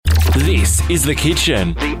This is The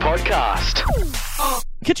Kitchen, the podcast.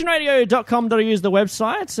 Kitchenradio.com.au is the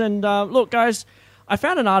website. And look, guys, I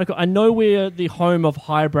found an article. I know we're the home of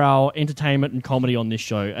highbrow entertainment and comedy on this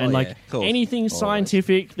show. And anything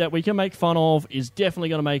scientific that we can make fun of is definitely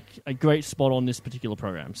going to make a great spot on this particular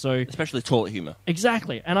program. So, especially toilet humour.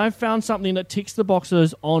 Exactly. And I found something that ticks the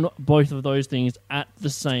boxes on both of those things at the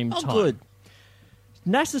same time. Good.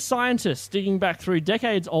 NASA scientists digging back through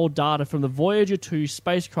decades-old data from the Voyager 2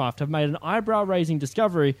 spacecraft have made an eyebrow-raising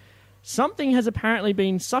discovery. Something has apparently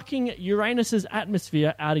been sucking Uranus's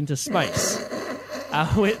atmosphere out into space.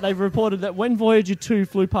 They've reported that when Voyager 2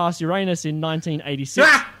 flew past Uranus in 1986,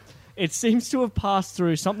 it seems to have passed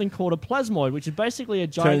through something called a plasmoid, which is basically a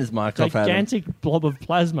gigantic blob of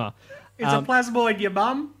plasma. Is a plasmoid your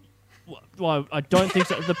bum? Well, I don't think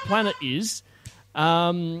so. The planet is.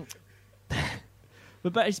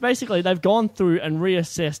 But it's basically, they've gone through and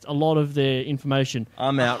reassessed a lot of their information.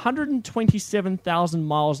 I'm out. 127,000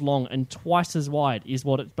 miles long and twice as wide is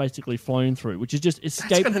what it's basically flown through, which is just escape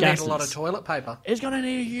gases. It's going to need a lot of toilet paper. It's going to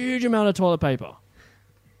need a huge amount of toilet paper.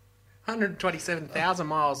 127,000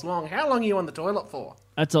 miles long. How long are you on the toilet for?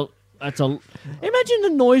 That's a. Imagine the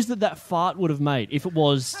noise that fart would have made if it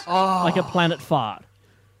was like a planet fart.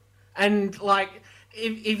 And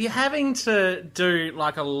If you're having to do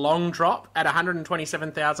like a long drop at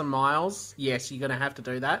 127,000 miles, yes, you're going to have to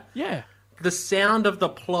do that. Yeah. The sound of the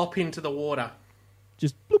plop into the water.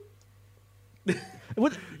 Just bloop.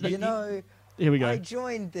 Here we go. I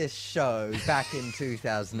joined this show back in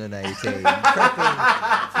 2018,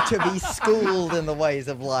 prepping to be schooled in the ways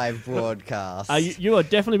of live broadcast. You are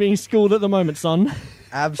definitely being schooled at the moment, son.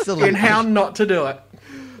 Absolutely. And how not to do it.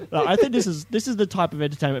 I think this is the type of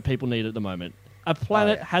entertainment people need at the moment. A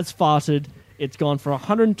planet has farted. It's gone for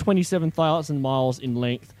 127,000 miles in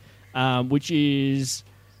length, which is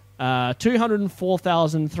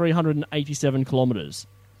 204,387 kilometres.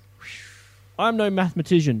 I'm no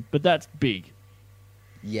mathematician, but that's big.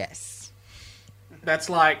 Yes. That's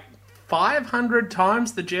like 500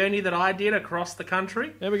 times the journey that I did across the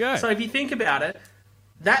country. There we go. So if you think about it,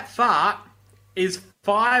 that fart is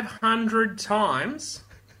 500 times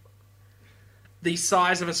the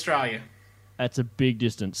size of Australia. That's a big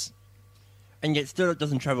distance. And yet still it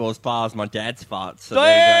doesn't travel as far as my dad's farts. So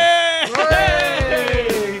there you go.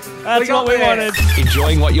 That's what we wanted.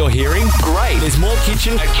 Enjoying what you're hearing? Great. There's more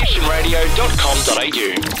Kitchen at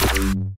kitchenradio.com.au.